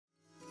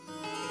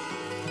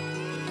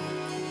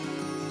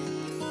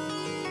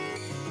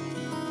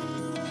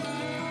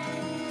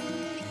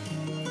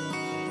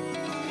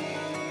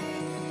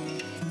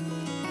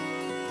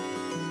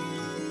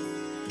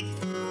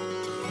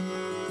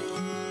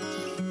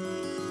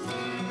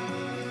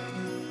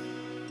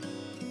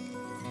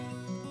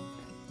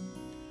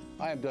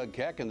Hi, I'm Doug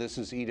Keck, and this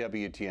is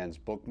EWTN's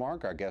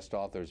Bookmark. Our guest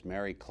author is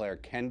Mary Claire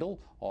Kendall,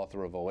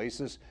 author of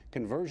Oasis,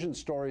 Conversion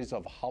Stories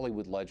of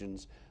Hollywood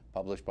Legends,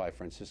 published by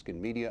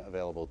Franciscan Media,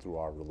 available through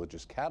our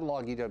religious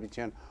catalog,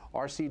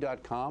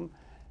 EWTNRC.com.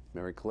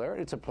 Mary Claire,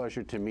 it's a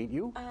pleasure to meet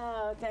you.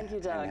 Thank you,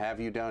 Doug. And have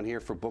you down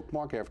here for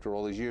Bookmark after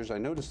all these years. I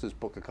noticed this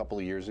book a couple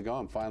of years ago.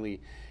 I'm finally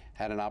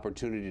had an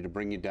opportunity to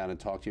bring you down and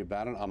talk to you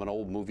about it. I'm an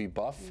old movie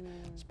buff.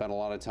 Spent a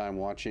lot of time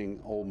watching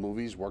old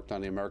movies, worked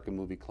on the American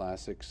Movie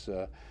Classics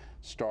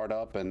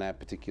startup and that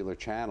particular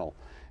channel.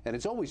 And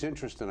it's always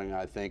interesting,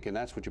 I think, and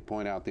that's what you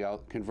point out, the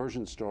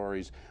conversion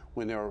stories,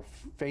 when there are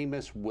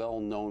famous,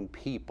 well-known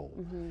people.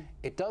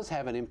 It does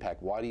have an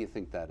impact. Why do you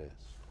think that is?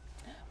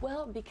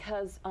 Well,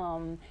 because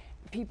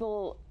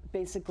people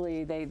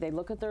basically, they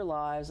look at their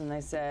lives and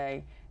they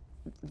say,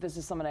 this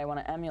is somebody I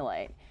want to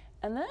emulate.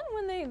 And then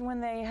when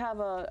they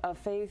have a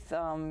faith,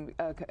 you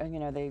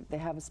know, they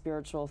have a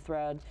spiritual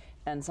thread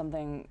and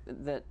something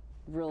that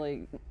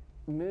really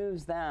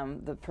moves them,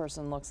 the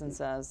person looks and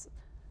says,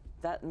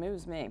 that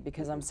moves me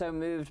because I'm so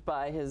moved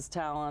by his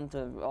talent,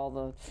 of all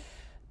the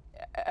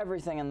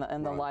everything in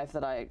the life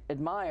that I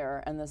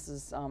admire, and this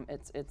is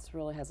it's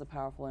really has a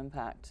powerful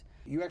impact.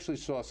 You actually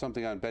saw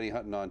something on Betty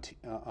Hutton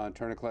on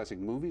Turner Classic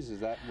Movies. Is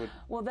that what?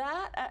 Well,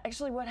 that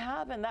actually what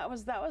happened. That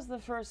was the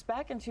first.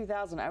 Back in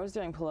 2000, I was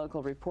doing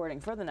political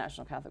reporting for the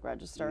National Catholic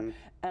Register,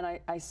 and I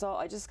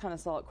just kind of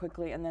saw it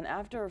quickly. And then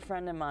after a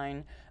friend of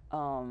mine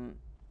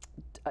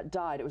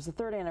died, it was the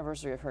 3rd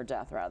anniversary of her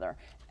death, rather.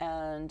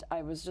 And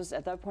I was just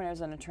at that point, I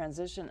was in a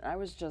transition, and I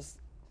was just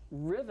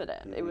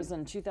riveted. It was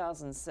in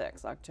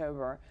 2006,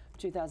 October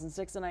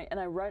 2006, and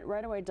I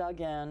right away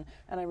dug in,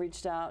 and I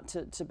reached out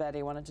to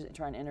Betty, wanted to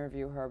try and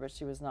interview her, but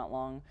she was not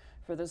long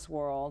for this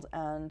world,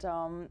 and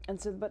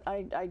so, but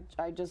I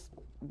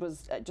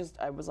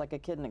was like a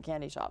kid in a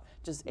candy shop,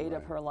 just ate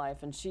up her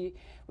life, and she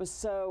was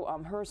so,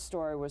 her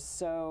story was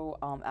so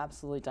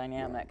absolutely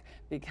dynamic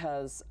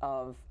because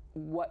of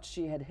what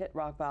she had hit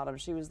rock bottom.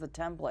 She was the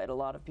template. A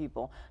lot of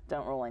people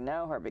don't really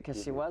know her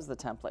because she was the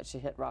template. She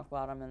hit rock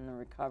bottom and then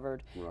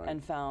recovered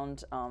and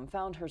found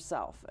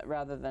herself,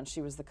 rather than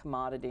she was the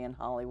commodity in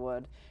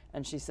Hollywood.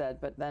 And she said,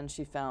 but then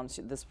she found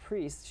this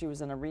priest. She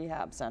was in a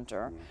rehab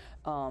center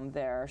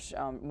there,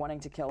 wanting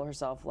to kill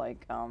herself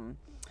like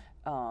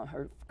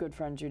her good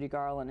friend Judy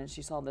Garland, and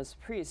she saw this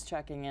priest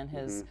checking in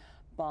his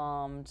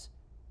bombed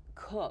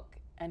cook.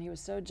 And he was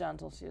so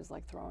gentle, she was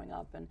like throwing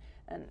up, and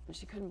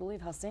she couldn't believe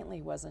how saintly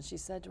he was. And she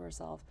said to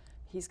herself,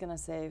 he's going to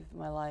save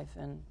my life,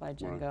 and by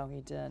Jingo,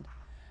 he did.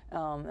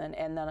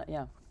 And then,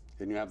 yeah.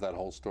 And you have that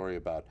whole story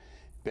about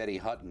Betty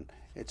Hutton.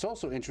 It's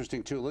also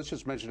interesting, too, let's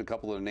just mention a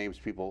couple of names,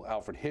 people: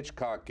 Alfred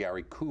Hitchcock,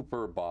 Gary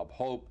Cooper, Bob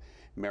Hope,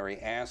 Mary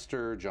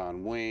Astor,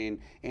 John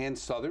Wayne, Ann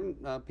Sothern.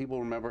 People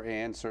remember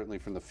Ann certainly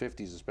from the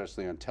 50s,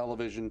 especially on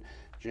television.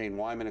 Jane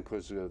Wyman, of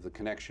course, the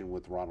connection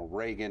with Ronald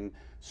Reagan.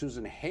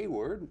 Susan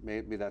Hayward,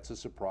 maybe that's a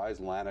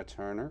surprise. Lana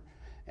Turner.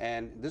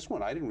 And this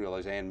one, I didn't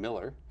realize Ann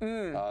Miller,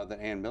 that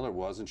Ann Miller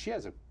was, and she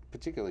has a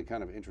particularly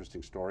kind of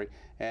interesting story.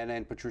 And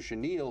then Patricia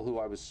Neal, who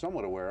I was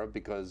somewhat aware of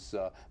because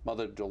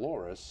Mother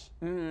Dolores,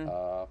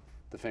 the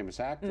famous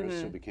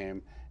actress who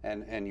became,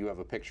 and you have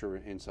a picture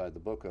inside the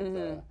book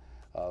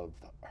of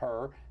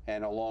her,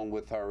 and along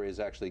with her is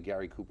actually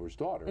Gary Cooper's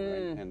daughter,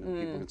 right? And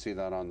people can see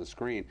that on the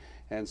screen.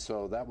 And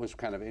so that was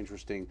kind of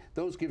interesting.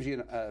 Those gives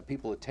you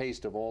people a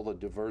taste of all the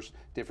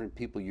different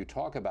people you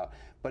talk about.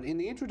 But in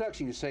the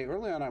introduction, you say,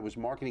 early on I was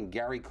marketing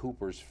Gary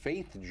Cooper's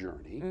faith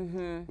journey,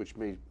 which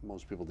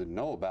most people didn't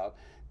know about.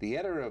 The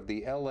editor of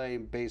the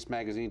LA-based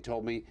magazine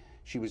told me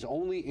she was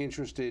only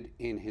interested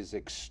in his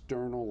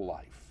external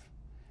life.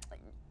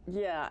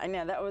 Yeah, I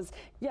know that was,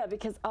 yeah,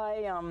 because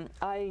so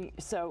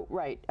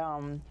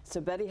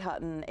Betty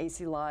Hutton,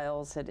 A.C.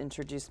 Lyles had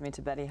introduced me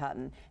to Betty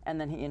Hutton, and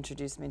then he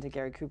introduced me to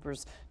Gary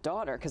Cooper's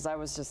daughter, because I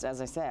was just,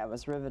 as I say, I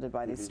was riveted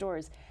by these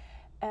stories.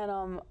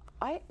 And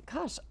I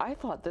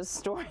thought this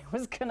story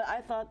was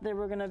I thought they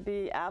were gonna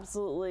be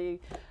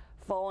absolutely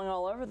falling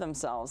all over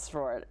themselves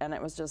for it, and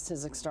it was just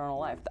his external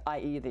life,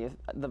 i.e.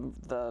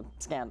 the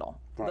scandal,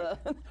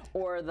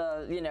 or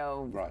the, you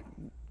know,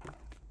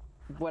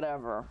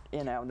 whatever,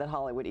 you know, that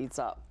Hollywood eats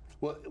up.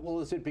 Well,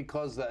 is it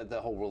because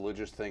the whole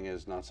religious thing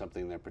is not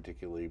something they're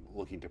particularly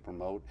looking to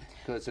promote?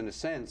 Because in a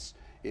sense,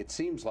 it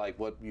seems like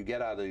what you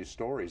get out of these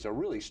stories are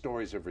really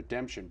stories of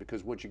redemption,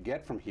 because what you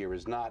get from here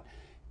is not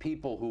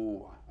people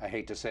who, I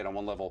hate to say it on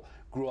one level,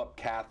 grew up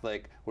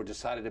Catholic or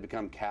decided to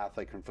become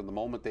Catholic, and from the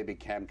moment they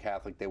became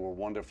Catholic, they were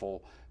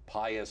wonderful,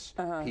 pious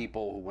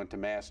people who went to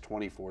Mass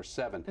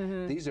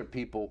 24/7. These are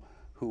people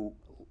who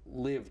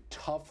lived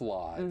tough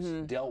lives,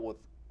 dealt with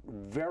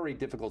very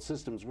difficult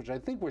systems, which I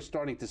think we're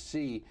starting to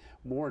see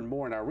more and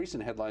more in our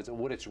recent headlines of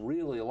what it's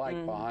really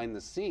like behind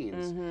the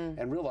scenes,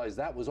 and realize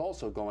that was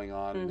also going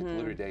on in the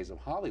glittery days of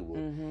Hollywood,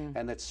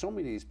 and that so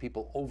many of these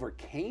people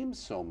overcame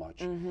so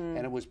much, and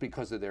it was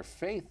because of their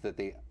faith that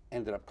they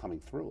ended up coming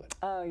through it.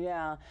 Oh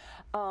yeah,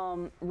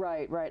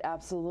 right,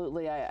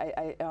 absolutely.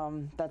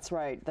 That's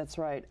right.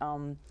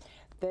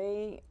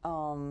 They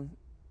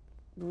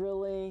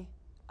really,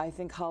 I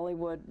think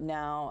Hollywood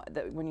now,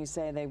 that when you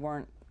say they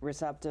weren't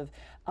receptive,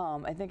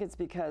 I think it's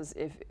because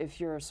if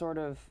you're sort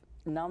of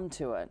numb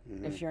to it,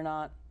 if you're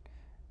not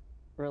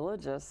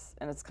religious,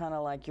 and it's kind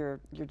of like you're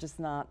just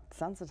not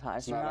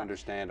sensitized. It's not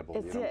understandable.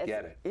 You don't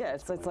get it. Yeah,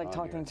 it's like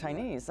talking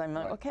Chinese. I'm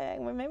like, okay,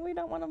 well, maybe we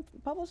don't want to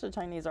publish a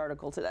Chinese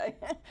article today.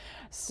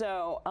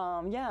 So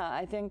yeah,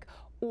 I think,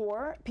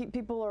 or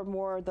people are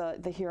more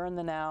the here and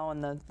the now,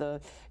 and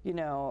the you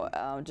know,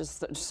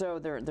 just so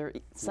their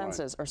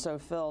senses are so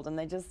filled, and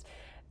they just.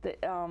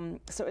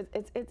 So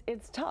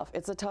it's tough.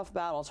 It's a tough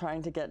battle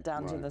trying to get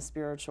down to the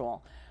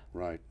spiritual.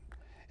 Right.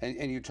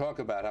 And you talk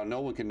about how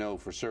no one can know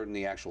for certain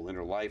the actual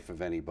inner life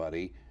of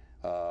anybody,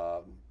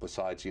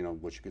 besides, you know,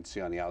 what you can see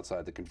on the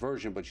outside, the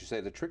conversion, but you say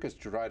the trick is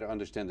to try to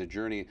understand the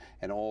journey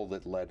and all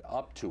that led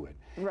up to it.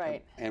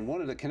 Right. And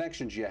one of the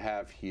connections you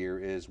have here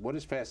is, what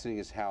is fascinating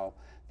is how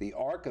the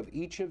arc of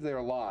each of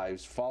their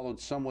lives followed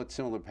somewhat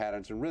similar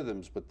patterns and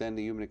rhythms, but then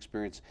the human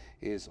experience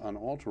is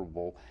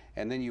unalterable.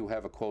 And then you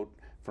have a quote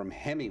from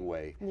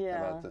Hemingway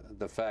about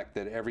the fact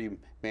that every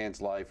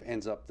man's life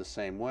ends up the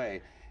same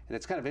way. And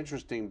it's kind of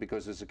interesting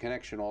because there's a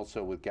connection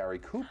also with Gary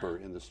Cooper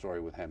in the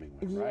story with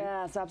Hemingway, right?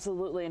 Yes,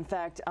 absolutely. In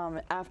fact,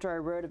 after I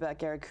wrote about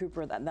Gary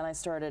Cooper, then I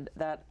started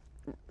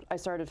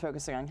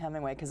focusing on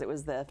Hemingway because it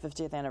was the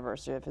 50th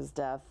anniversary of his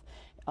death.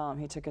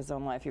 He took his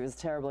own life. He was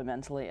terribly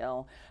mentally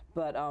ill.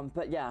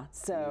 But yeah,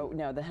 so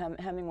no, the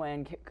Hemingway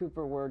and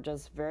Cooper were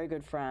just very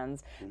good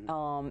friends.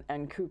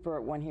 And Cooper,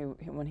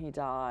 when he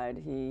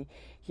died, he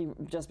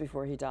just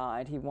before he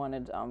died, he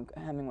wanted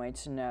Hemingway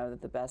to know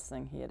that the best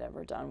thing he had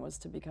ever done was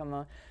to become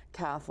a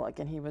Catholic,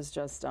 and he was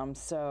just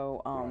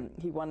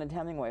he wanted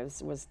Hemingway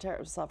was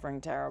suffering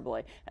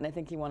terribly, and I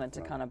think he wanted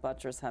to kind of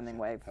buttress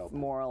Hemingway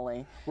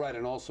morally. Right,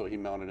 and also he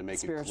wanted to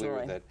make it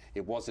clear that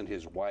it wasn't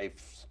his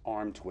wife's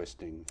arm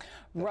twisting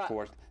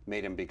that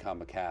made him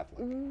become a Catholic.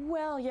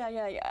 Well, yeah.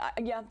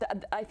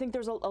 I think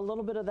there's a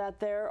little bit of that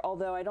there,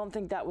 although I don't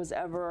think that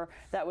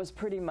was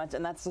pretty much,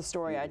 and that's the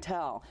story I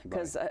tell,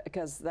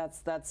 because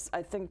that's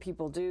I think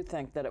people do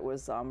think that it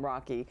was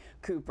Rocky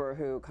Cooper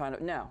who kind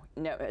of no,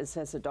 as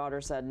his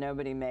daughter said,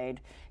 nobody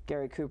made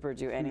Gary Cooper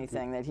do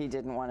anything that he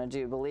didn't want to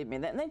do. Believe me.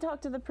 And they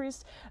talked to the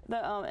priest,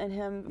 and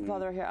him,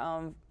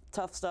 Father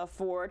Tough Stuff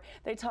Ford.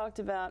 They talked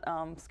about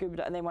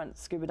they went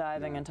scuba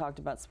diving and talked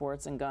about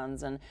sports and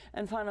guns, and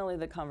finally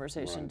the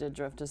conversation did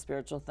drift to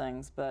spiritual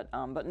things, but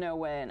no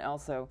way, and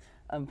also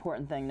an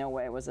important thing, no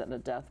way was it a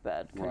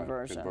deathbed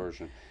conversion. Right,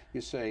 conversion.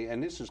 You say,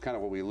 and this is kind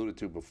of what we alluded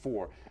to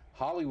before,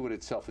 Hollywood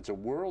itself, it's a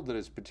world that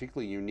is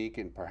particularly unique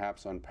and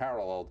perhaps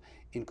unparalleled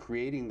in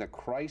creating the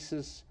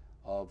crisis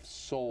of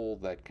soul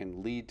that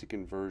can lead to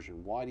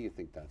conversion. Why do you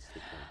think that's the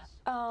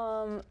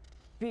case?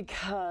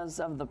 Because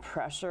of the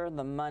pressure,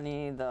 the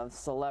money, the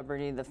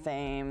celebrity, the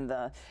fame,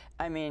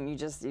 I mean,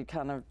 you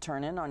kind of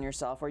turn in on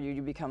yourself, or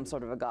you become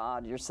sort of a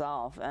god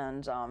yourself,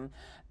 and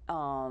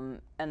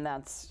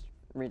that's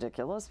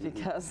ridiculous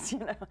because, you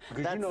know.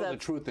 Because you know the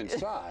truth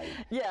inside.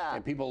 Yeah.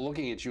 And people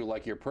looking at you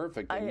like you're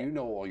perfect, and you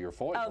know all your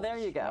foibles. Oh, there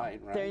you go. Right.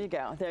 There you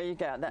go.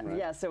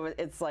 Yeah, so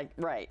it's like,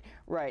 right.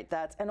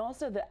 And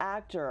also the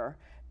actor,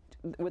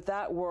 with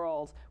that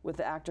world, with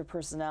the actor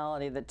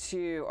personality, the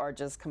two are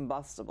just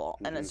combustible,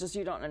 and it's just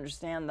you don't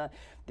understand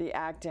the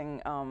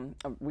acting.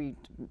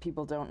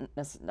 People don't.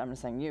 I'm not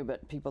saying you,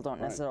 but people don't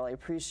necessarily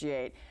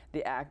appreciate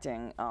the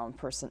acting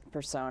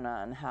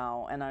persona and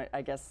how. And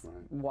I guess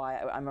why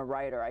I'm a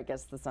writer. I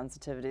guess the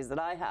sensitivities that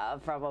I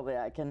have, probably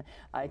I can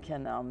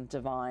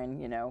divine.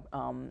 You know,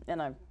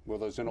 and I. Well,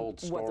 there's an old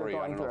story.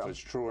 I don't know if it's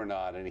true or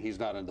not, and he's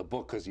not in the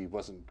book because he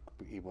wasn't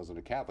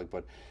a Catholic,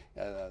 but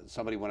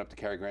somebody went up to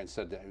Cary Grant and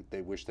said that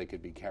they wish they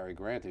could be Cary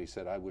Grant, and he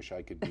said, "I wish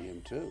I could be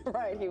him too."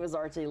 Right, he was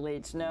Archie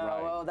Leach.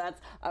 No,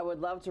 I would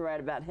love to write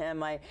about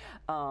him.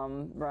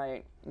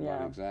 Right,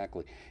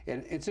 exactly.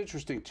 And it's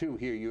interesting too.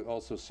 Here you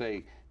also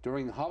say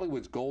during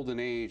Hollywood's golden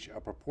age,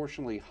 a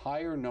proportionally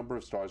higher number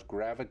of stars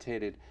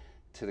gravitated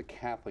to the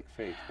Catholic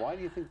faith. Why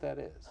do you think that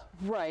is?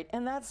 Right,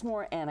 and that's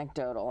more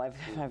anecdotal. I've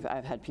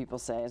had people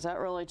say, is that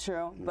really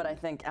true? But I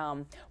think,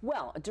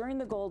 well, during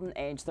the golden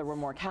age, there were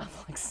more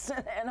Catholics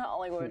in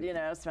Hollywood. You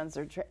know,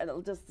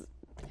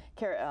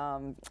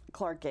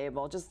 Clark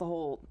Gable, just the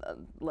whole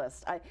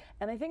list.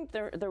 And I think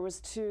there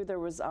was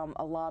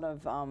a lot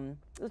of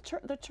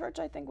the church.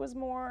 I think was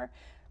more.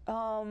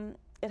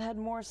 It had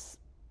more.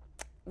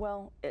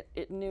 Well,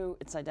 it knew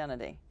its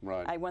identity.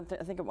 Right. I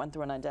think it went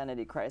through an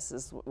identity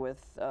crisis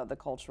with the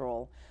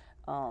cultural,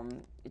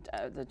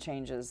 the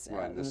changes in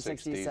the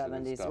 60s,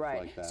 70s.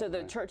 Right. Like that, so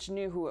the church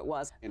knew who it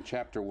was. In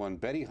Chapter 1,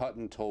 Betty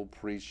Hutton told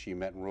priests she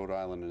met in Rhode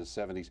Island in the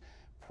 70s,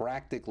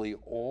 practically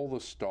all the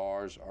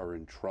stars are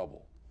in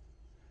trouble.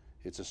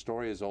 It's a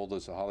story as old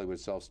as Hollywood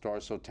itself.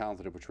 Stars so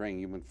talented at portraying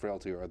human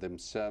frailty are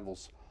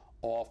themselves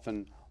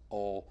often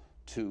all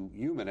too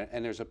human.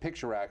 And there's a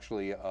picture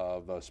actually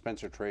of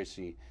Spencer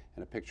Tracy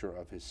and a picture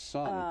of his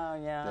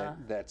son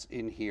that's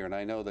in here. And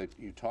I know that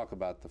you talk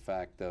about the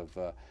fact of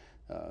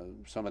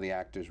some of the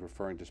actors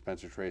referring to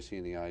Spencer Tracy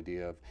and the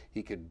idea of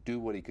he could do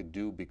what he could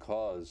do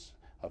because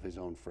of his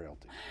own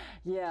frailty.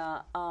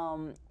 Yeah.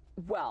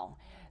 Well,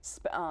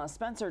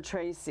 Spencer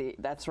Tracy.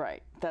 That's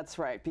right. That's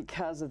right.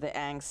 Because of the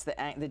angst,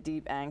 the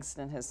deep angst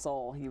in his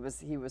soul, he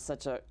was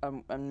such a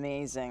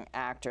amazing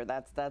actor.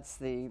 That's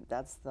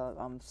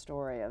the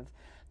story of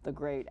the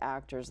great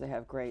actors. They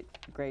have great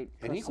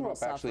And he grew up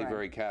personal actually suffering.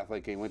 very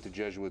Catholic. He went to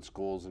Jesuit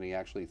schools, and he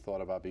actually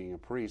thought about being a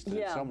priest. And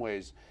in Yeah. some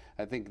ways,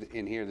 I think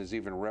in here there's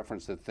even a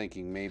reference to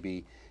thinking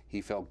maybe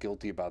he felt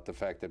guilty about the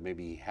fact that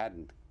maybe he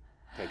hadn't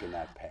taken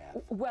that path.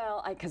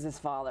 Well, because his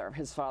father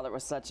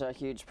was such a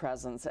huge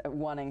presence,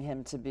 wanting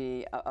him to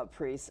be a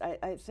priest.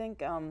 I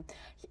think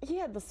he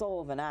had the soul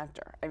of an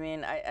actor. I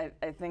mean, I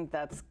think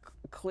that's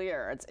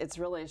clear. It's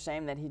really a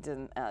shame that he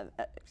didn't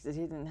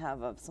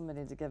have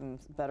somebody to give him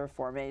better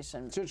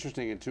formation. It's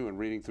interesting, too, in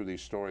reading through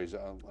these stories,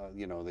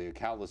 you know, the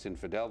countless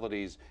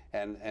infidelities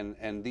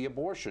and the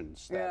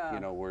abortions that, Yeah. you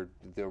know,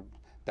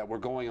 that were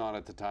going on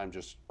at the time,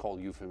 just called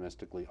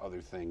euphemistically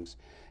other things,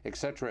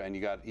 etc. And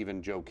you got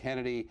even Joe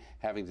Kennedy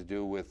having to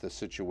do with the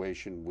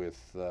situation with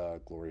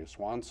Gloria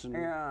Swanson,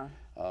 Yeah.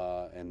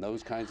 And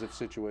those kinds of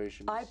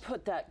situations. I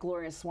put that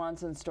Gloria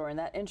Swanson story in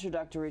that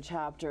introductory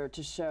chapter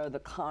to show the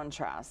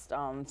contrast.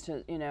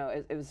 To you know,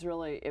 it was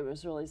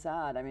really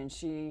sad. I mean,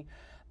 she.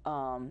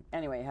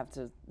 Anyway, you have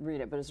to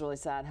read it, but it's really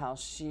sad how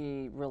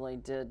she really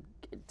did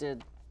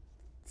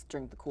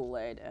drink the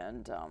Kool-Aid,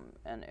 and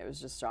it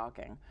was just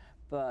shocking.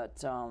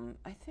 But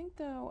I think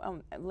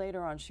though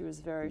later on she was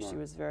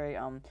very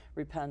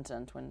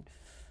repentant when.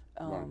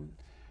 Right.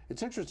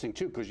 It's interesting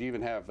too, because you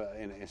even have,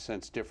 in a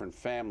sense, different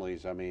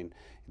families. I mean,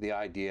 the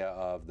idea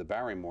of the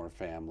Barrymore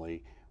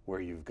family, where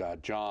you've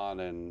got John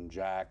and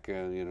Jack,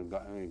 you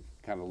know,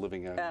 kind of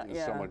living a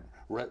Yeah. somewhat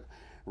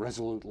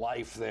resolute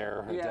life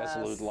there, a Yes,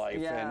 desolate life,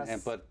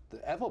 yes. but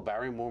Ethel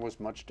Barrymore was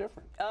much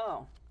different.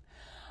 Oh.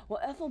 Well,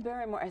 Ethel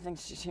Barrymore, I think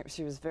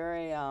she was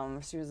very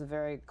she was a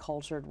very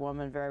cultured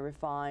woman, very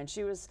refined.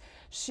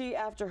 She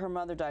after her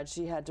mother died,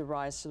 she had to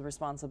rise to the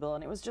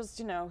responsibility. It was just,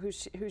 you know, who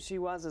she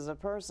was as a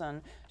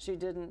person. She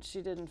didn't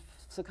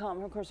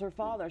succumb. Of course, her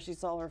father. She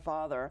saw her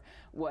father,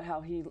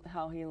 how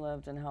he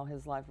lived and how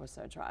his life was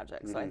so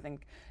tragic. So I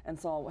think, and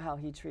saw how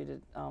he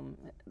treated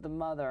the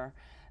mother.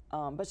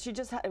 But she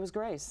just it was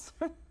grace.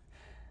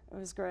 It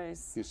was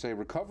grace. You say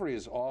recovery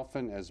is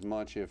often as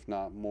much, if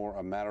not more,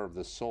 a matter of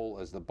the soul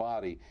as the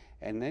body.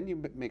 And then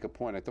you make a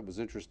point I thought was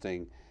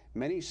interesting.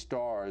 Many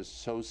stars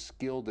so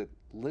skilled at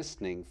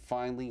listening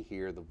finally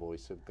hear the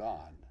voice of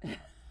God.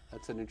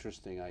 That's an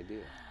interesting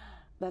idea.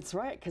 That's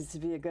right, because to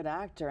be a good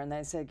actor, and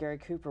they say Gary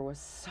Cooper was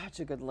such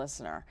a good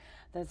listener.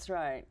 That's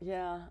right,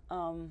 yeah.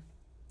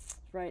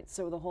 Right,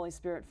 so the Holy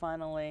Spirit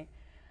finally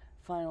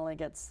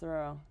gets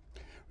through.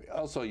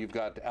 Also, you've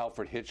got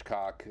Alfred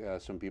Hitchcock.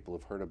 Some people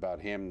have heard about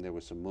him. There were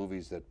some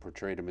movies that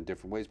portrayed him in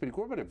different ways, but he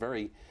grew up in a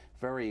very,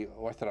 very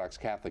Orthodox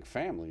Catholic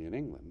family in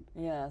England.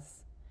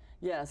 Yes,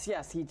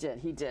 he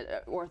did.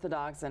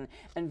 Orthodox and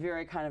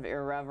very kind of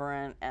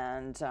irreverent,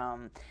 and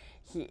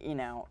he, you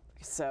know,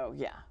 so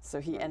yeah. So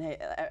he, and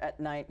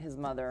at night his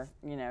mother,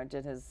 you know,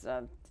 did his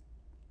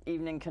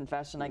evening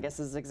confession, I guess,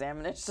 his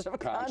examination of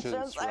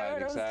conscience.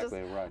 Right,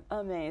 exactly, right.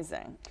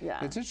 Amazing,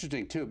 yeah. It's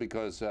interesting, too,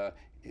 because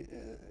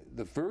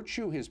the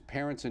virtue his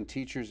parents and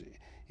teachers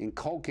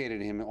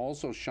inculcated in him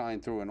also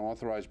shined through. An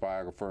authorized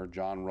biographer,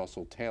 John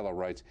Russell Taylor,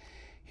 writes,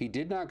 he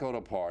did not go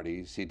to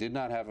parties, he did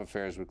not have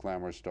affairs with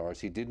glamorous stars,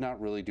 he did not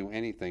really do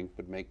anything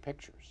but make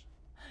pictures.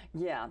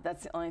 Yeah,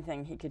 that's the only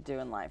thing he could do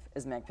in life,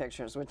 is make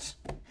pictures, which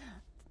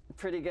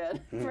pretty good.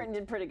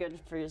 Did pretty good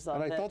for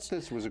yourself. And I thought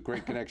this was a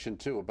great connection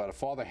too about a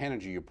Father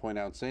Henninger. You point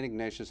out St.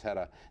 Ignatius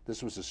had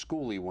this was a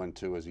school he went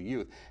to as a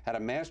youth, had a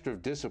master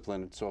of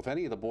discipline. So if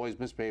any of the boys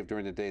misbehaved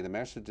during the day, the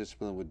master of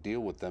discipline would deal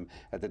with them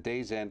at the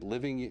day's end,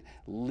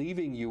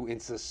 leaving you in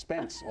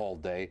suspense all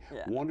day,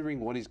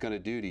 wondering what he's going to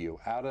do to you.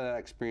 Out of that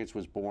experience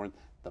was born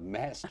the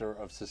master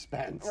of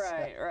suspense.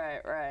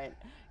 Right.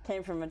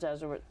 Came from his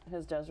Jesuit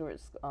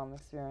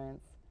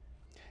experience.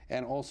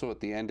 And also at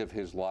the end of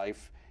his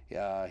life,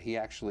 he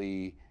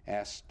actually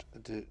asked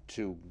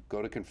to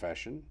go to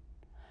confession,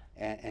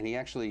 and he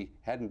actually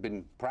hadn't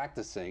been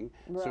practicing,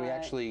 so he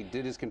actually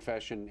did his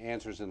confession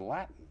answers in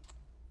Latin.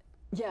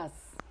 Yes.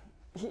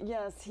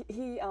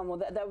 He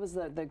well, that was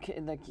the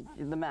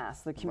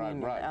mass, the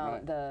communion.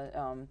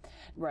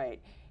 Right.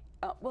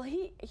 Well,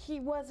 he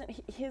wasn't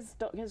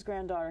his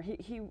granddaughter.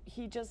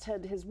 He just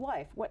had his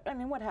wife.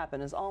 What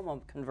happened is Alma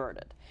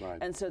converted,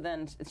 and so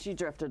then she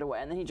drifted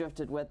away, and then he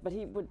drifted with. But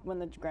he would, when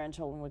the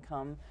grandchildren would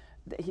come,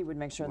 he would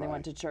make sure they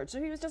went to church.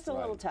 So he was just a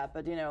little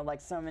tepid, you know, like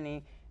so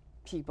many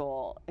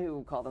people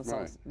who call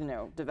themselves, you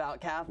know, devout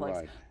Catholics.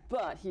 Right.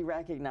 But he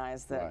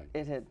recognized that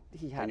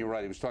he had. And you're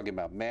right. He was talking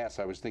about Mass.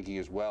 I was thinking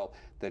as well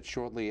that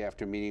shortly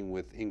after meeting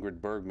with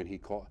Ingrid Bergman, he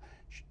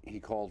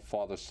called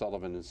Father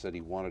Sullivan and said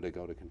he wanted to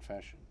go to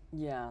confession.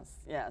 Yes,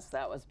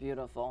 that was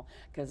beautiful,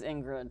 because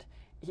Ingrid,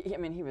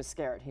 he was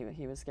scared.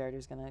 He was scared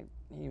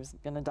he was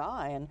gonna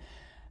die,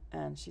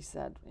 and she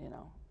said, you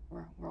know,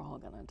 we're all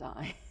gonna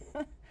die,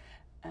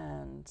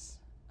 and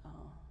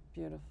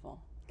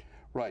beautiful.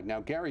 Right. Now,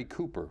 Gary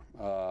Cooper,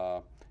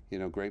 you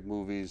know, great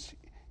movies.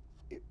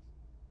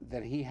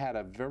 that he had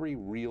a very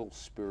real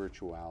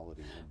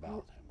spirituality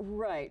about him.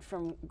 Right,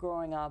 from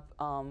growing up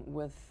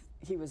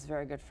he was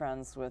very good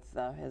friends with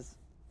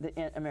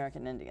the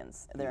American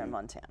Indians there in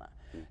Montana.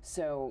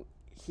 So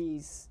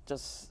he's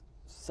just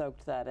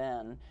soaked that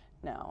in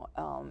now.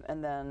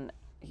 And then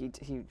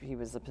he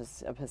was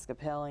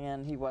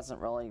Episcopalian. He wasn't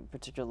really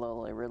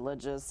particularly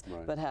religious,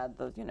 but had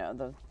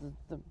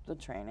the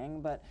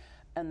training.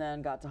 And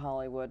then got to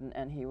Hollywood,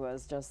 and he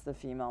was just the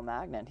female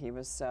magnet. He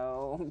was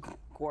so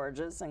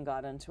gorgeous and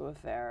got into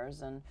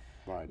affairs, and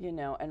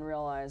and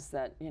realized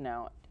that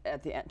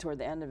toward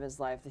the end of his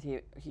life that he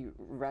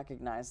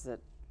recognized that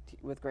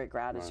with great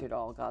gratitude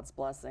all God's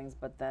blessings,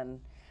 but then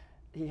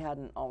he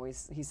hadn't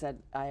always. He said,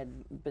 I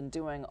had been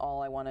doing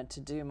all I wanted to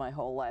do my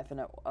whole life, and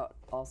it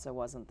also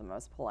wasn't the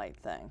most polite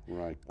thing.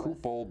 Right.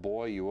 Coop, old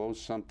boy, you owe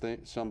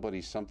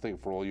somebody something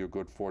for all your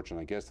good fortune.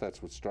 I guess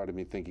that's what started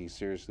me thinking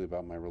seriously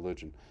about my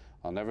religion.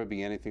 I'll never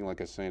be anything like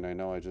a saint. I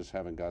know I just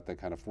haven't got that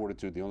kind of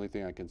fortitude. The only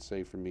thing I can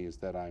say for me is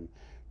that I'm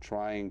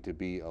trying to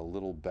be a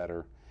little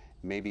better.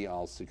 Maybe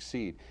I'll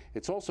succeed.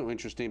 It's also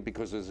interesting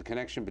because there's a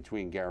connection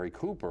between Gary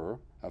Cooper,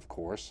 of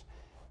course,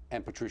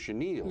 and Patricia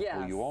Neal,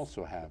 who you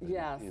also have in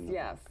the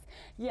book.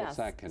 What's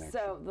that connection?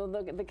 So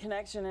the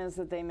connection is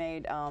that they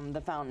made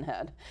The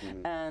Fountainhead,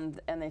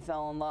 and they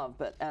fell in love.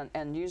 But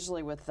and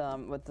usually with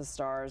the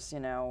stars,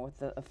 with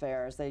the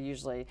affairs, they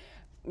usually,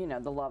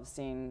 the love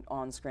scene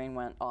on screen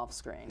went off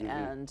screen,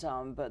 and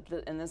but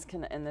in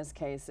this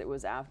case, it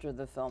was after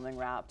the filming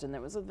wrapped, and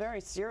it was a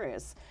very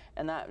serious,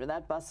 and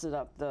that busted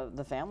up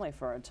the family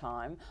for a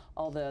time.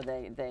 Although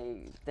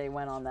they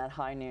went on that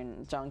high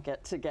noon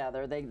junket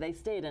together, they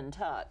stayed in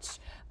touch,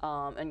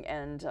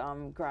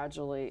 and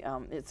gradually,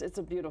 it's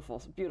a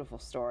beautiful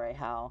story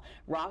how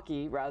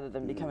Rocky, rather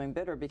than becoming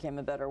bitter, became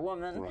a better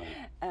woman,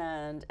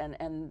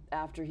 and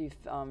after he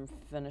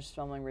finished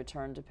filming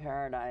Return to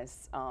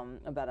Paradise,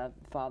 about a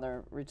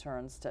father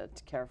returns to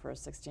care for a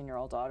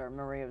 16-year-old daughter.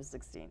 Maria was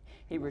 16.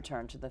 He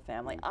returned to the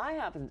family.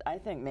 I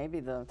think maybe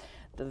the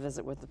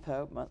visit with the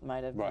Pope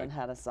might have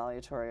had a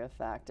salutary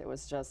effect. It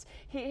was just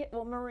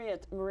Maria.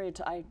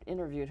 I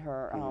interviewed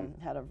her.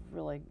 Had a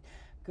really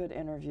good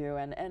interview,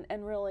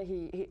 and really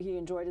he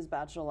enjoyed his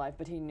bachelor life,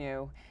 but he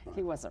knew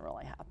he wasn't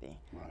really happy,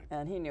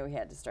 and he knew he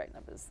had to straighten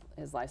up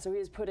his life. So he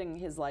was putting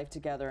his life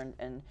together,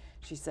 and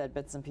she said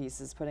bits and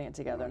pieces, putting it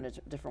together in a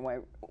different way,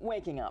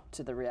 waking up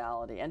to the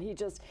reality. And he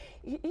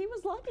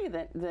was lucky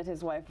that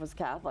his wife was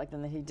Catholic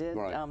and that he did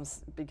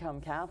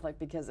become Catholic,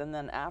 and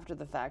then after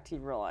the fact he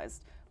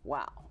realized,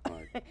 wow,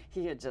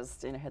 he had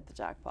just hit the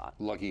jackpot.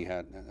 Lucky he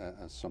had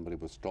somebody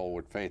with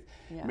stalwart faith.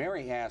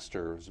 Mary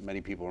Astor, as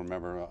many people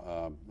remember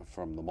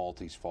from The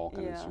Maltese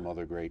Falcon and some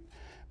other great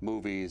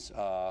movies,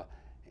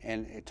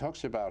 and it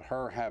talks about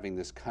her having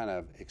this kind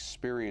of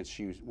experience.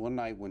 One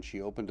night when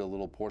she opened a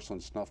little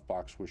porcelain snuff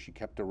box where she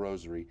kept a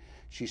rosary,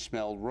 she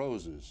smelled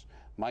roses.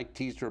 Mike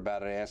teased her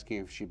about it,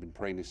 asking if she'd been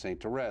praying to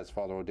St. Therese.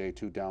 Father O'Day,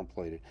 too,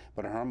 downplayed it.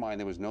 But in her mind,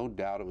 there was no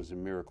doubt it was a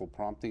miracle,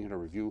 prompting her to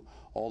review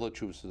all the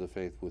truths of the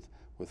faith with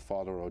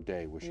Father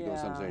O'Day, where she goes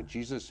on saying,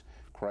 Jesus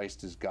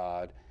Christ is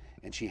God.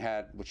 And she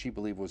had what she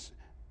believed was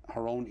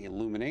her own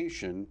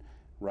illumination,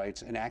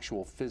 writes, an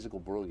actual physical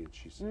brilliance,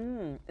 she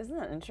said. Isn't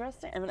that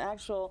interesting? I mean,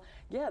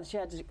 she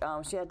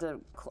had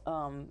to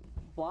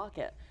block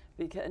it.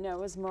 Because it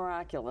was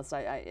miraculous.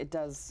 It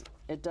does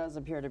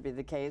appear to be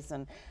the case,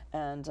 and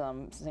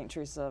Saint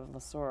Teresa of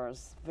Lisieux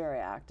is very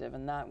active,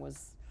 and that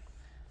was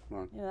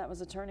that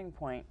was a turning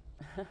point.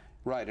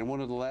 Right, and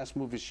one of the last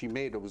movies she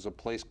made, it was A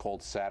Place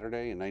Called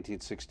Saturday in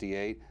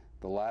 1968.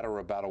 The latter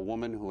about a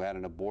woman who had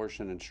an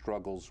abortion and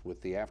struggles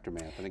with the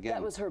aftermath. And again,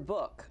 that was her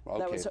book. Okay.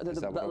 That was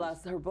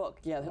her book.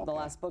 Yeah, the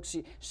last book.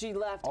 She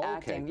left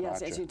acting.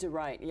 Yes, she to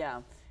write.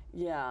 Yeah.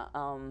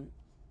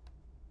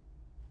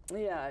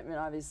 Yeah, I mean,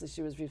 obviously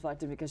she was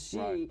reflective because she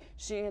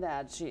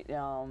had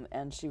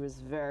and she was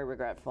very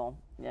regretful.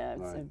 Yeah,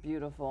 it's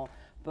beautiful,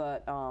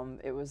 but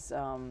it was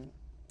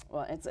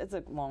well, it's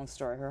a long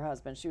story. Her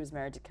husband, she was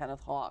married to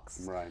Kenneth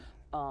Hawkes,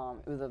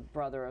 the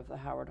brother of the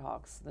Howard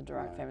Hawks, the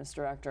famous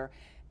director,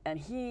 and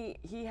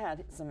he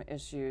had some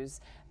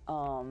issues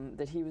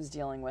that he was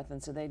dealing with,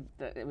 and so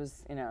it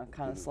was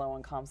kind of slow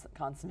in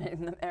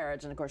consummating the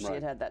marriage, and of course she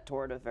had that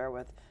torrid affair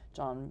with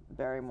John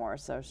Barrymore,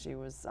 so she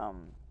was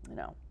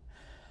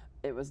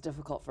it was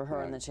difficult for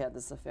her, and then she had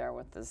this affair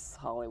with this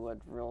Hollywood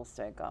real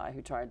estate guy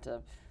who tried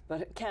to,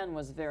 but Ken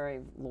was very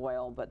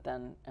loyal, but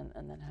then and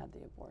then had the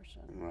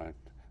abortion. Right.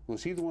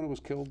 Was he the one who was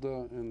killed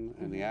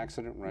in the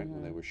accident, right,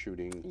 when they were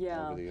shooting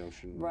over the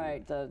ocean?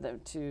 Right, the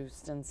two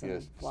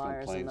Stinson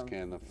flyers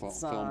and the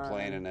film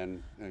plane, and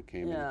then it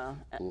came in.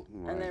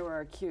 And they were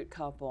a cute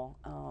couple.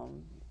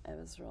 It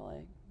was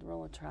really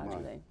a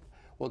tragedy. Right.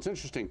 Well, it's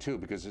interesting, too,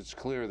 because it's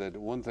clear that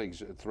one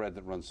thing's a thread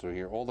that runs through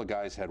here. All the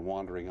guys had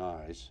wandering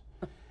eyes.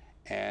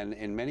 And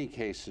in many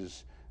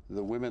cases,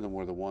 the women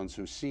were the ones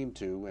who seemed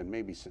to, and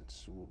maybe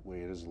since the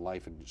way it is in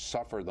life,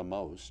 suffer the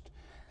most.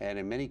 And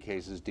in many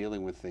cases,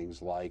 dealing with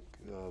things like,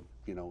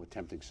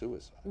 attempting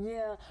suicide.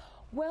 Yeah.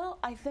 Well,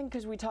 I think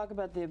because we talk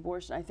about the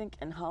abortion, I think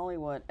in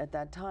Hollywood at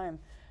that time,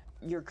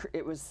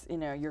 it was, you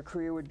know, your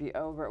career would be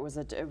over. It was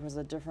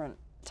a different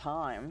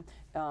time.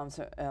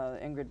 So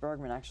Ingrid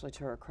Bergman, actually,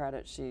 to her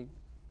credit, she,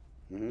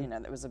 you know,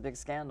 it was a big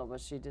scandal, but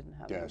she didn't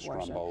have an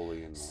abortion.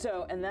 Stromboli and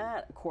so, and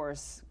that, of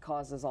course,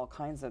 causes all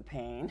kinds of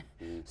pain.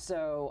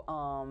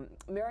 So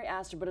Mary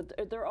Astor,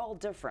 but they're all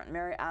different.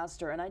 Mary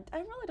Astor, and I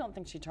really don't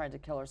think she tried to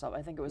kill herself.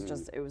 I think it was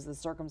just, it was the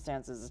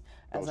circumstances,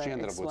 as I she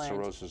ended explained. up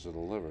with cirrhosis of the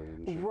liver,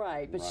 didn't she?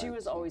 Right, but she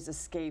was always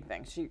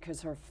escaping,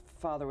 because her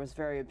father was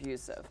very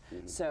abusive.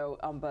 So,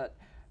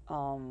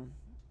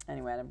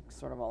 anyway, I'm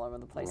sort of all over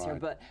the place here,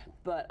 but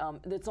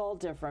it's all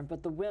different.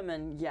 But the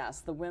women,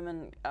 yes, the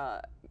women,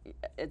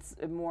 it's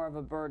more of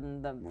a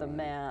burden. The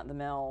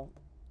male,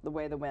 the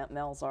way the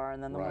males are,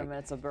 and then the women,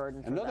 it's a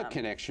burden for Another them.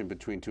 connection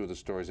between two of the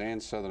stories, Anne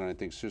Southern and I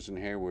think Susan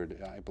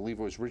Hayward, I believe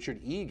it was Richard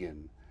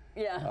Egan,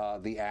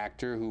 the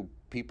actor who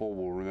people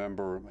will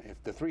remember.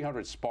 If the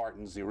 300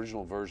 Spartans, the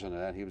original version of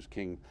that, he was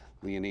King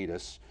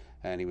Leonidas,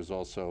 and he was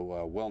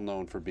also well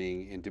known for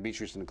being in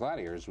Demetrius and the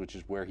Gladiators, which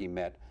is where he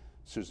met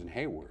Susan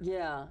Hayward.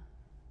 Yeah.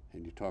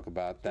 And you talk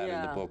about that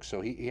in the book.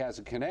 So he has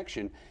a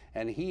connection,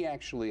 and he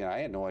actually, and I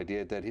had no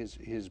idea that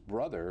his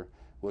brother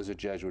was a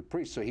Jesuit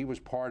priest. So he was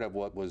part of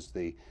what was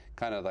the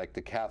kind of like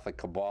the Catholic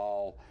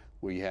cabal.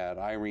 We had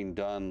Irene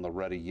Dunn,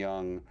 Loretta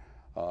Young,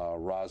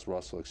 Roz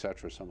Russell,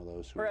 etc. Some of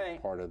those who were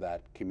part of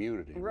that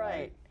community.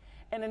 Right.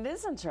 And it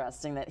is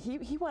interesting that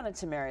he wanted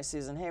to marry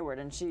Susan Hayward,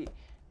 and she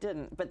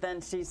didn't. But then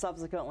she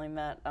subsequently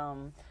met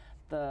Floyd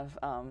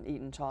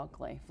Eaton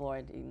Chalkley,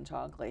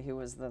 who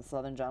was the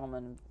Southern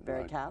gentleman,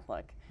 very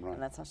Catholic, and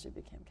that's how she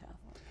became Catholic.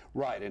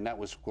 Right, and that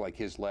was like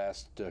his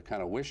last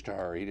kind of wish to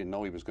her. He didn't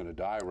know he was going to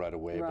die right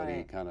away, but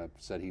he kind of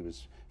said he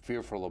was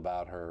fearful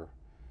about her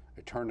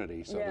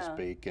eternity, so to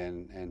speak,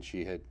 and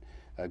she had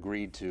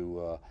agreed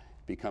to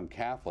become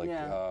Catholic.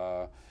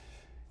 The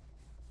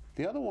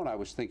other one I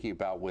was thinking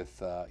about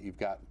with, you've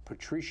got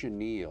Patricia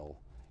Neal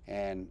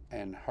and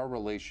her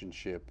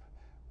relationship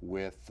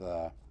with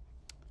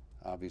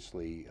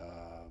obviously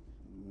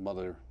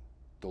Mother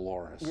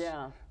Dolores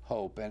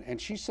Hope,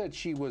 and she said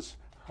she was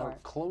her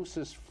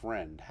closest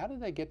friend. How did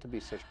they get to be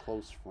such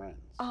close friends?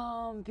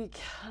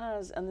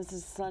 Because, and this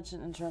is such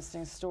an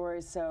interesting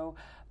story. So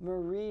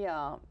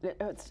Maria,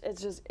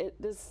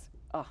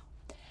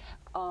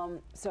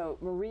 so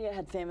Maria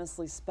had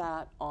famously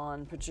spat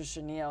on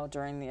Patricia Neal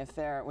during the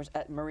affair, which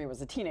Maria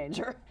was a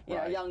teenager, you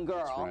know, a young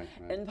girl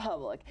in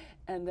public,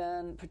 and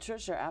then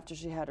Patricia, after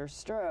she had her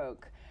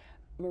stroke,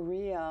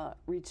 Maria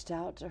reached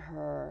out to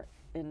her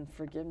in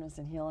forgiveness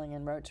and healing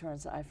and wrote to her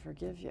and said, "I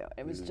forgive you."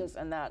 It was just,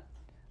 and that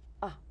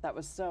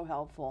was so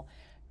helpful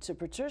to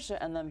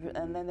Patricia. And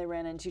then they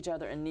ran into each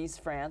other in Nice,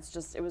 France.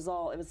 Just it was a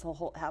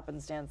whole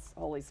happenstance,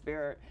 Holy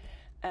Spirit.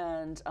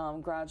 And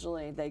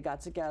gradually they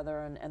got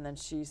together, and then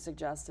she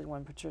suggested,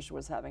 when Patricia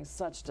was having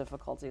such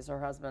difficulties, her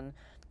husband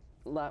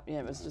left. You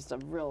know, it was just a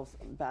real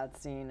bad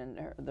scene,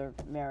 and their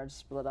marriage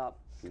split up.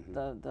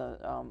 The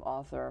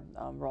author,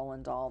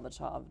 Roald Dahl, the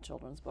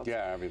children's book.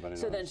 Yeah, everybody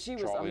knows. So then she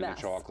was Charlie a mess. and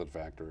the Chocolate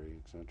Factory,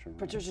 etc.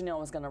 Patricia Neal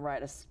was going to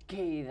write a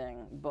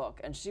scathing book,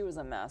 and she was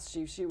a mess.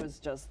 She was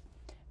just,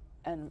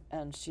 and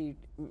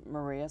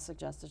Maria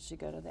suggested she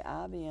go to the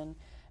Abbey,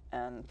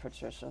 and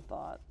Patricia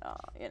thought,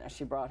 you know,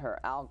 she brought her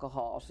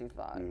alcohol. She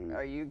thought,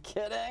 are you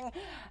kidding?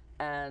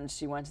 And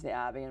she went to the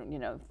Abbey, and you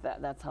know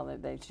that's how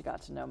she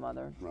got to know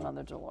Mother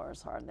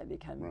Dolores Hart, and they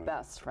became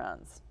best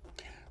friends.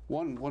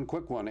 One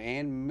quick one,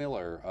 Ann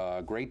Miller,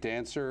 great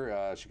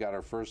dancer. She got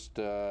her first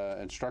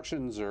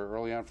instructions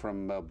early on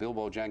from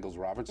Bilbo Jangles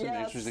Robertson.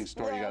 An interesting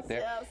story you got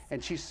there.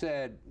 And she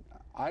said,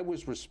 I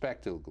was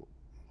respectable.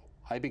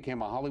 I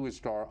became a Hollywood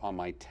star on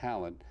my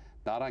talent,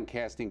 not on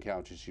casting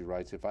couches, she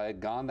writes. If I had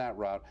gone that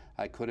route,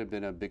 I could have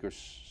been a bigger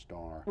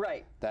star.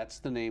 Right. That's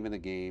the name of the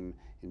game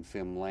in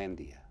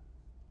Filmlandia.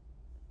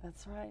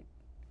 That's right.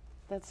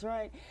 That's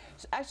right.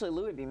 Actually,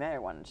 Louis B.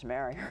 Mayer wanted to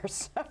marry her.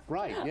 So.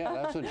 Right. Yeah,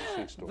 that's an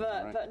interesting story.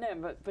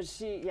 But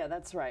she,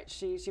 that's right.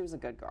 She was a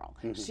good girl.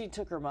 She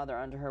took her mother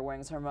under her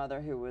wings. Her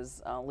mother, who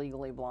was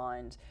legally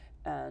blind,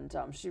 and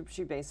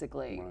she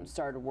basically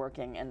started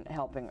working and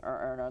helping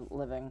earn a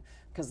living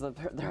because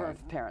her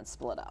parents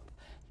split up.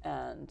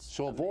 And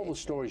so, of all the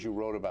stories you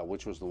wrote about,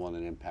 which was the one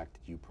that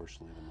impacted you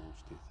personally the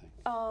most? Do you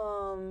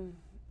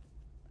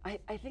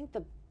think? I think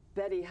the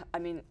Betty. I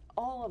mean,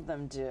 all of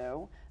them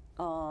do.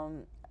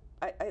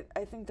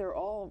 I think they're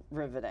all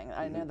riveting.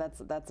 I know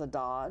that's a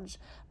dodge.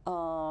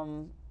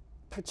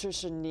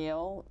 Patricia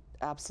Neal,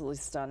 absolutely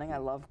stunning. I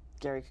love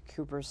Gary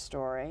Cooper's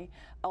story.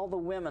 All the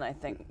women, I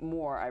think,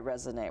 more I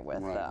resonate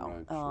with,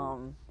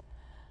 though.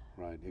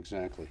 Right,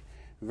 exactly.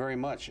 Very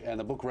much. And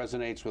the book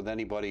resonates with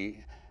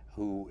anybody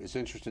who is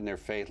interested in their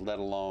faith, let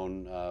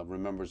alone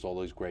remembers all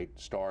those great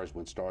stars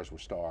when stars were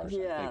stars,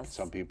 I think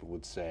some people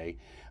would say.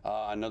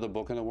 Another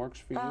book in the works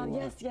for you?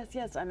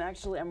 Yes.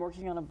 I'm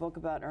working on a book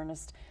about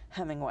Ernest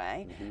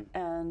Hemingway,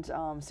 and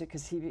so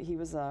because he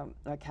was a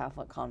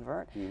Catholic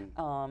convert,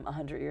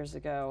 100 years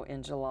ago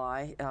in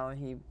July,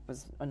 he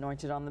was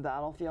anointed on the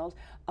battlefield.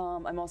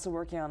 I'm also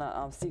working on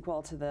a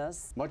sequel to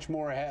this. Much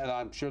more ahead.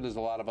 I'm sure there's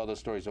a lot of other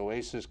stories.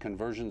 Oasis,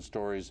 conversion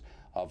stories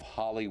of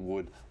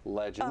Hollywood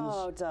legends.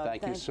 Oh, Doug,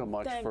 thank you so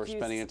much for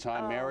spending your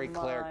time. Mary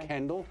Claire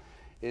Kendall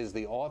is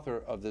the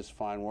author of this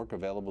fine work,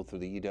 available through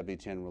the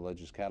EWTN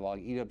Religious Catalog.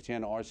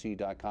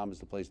 EWTNRC.com is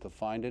the place to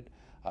find it.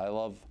 I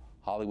love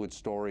Hollywood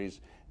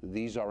stories.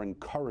 These are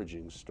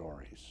encouraging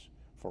stories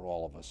for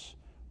all of us.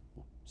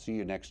 See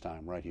you next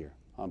time right here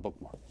on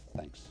Bookmark.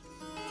 Thanks.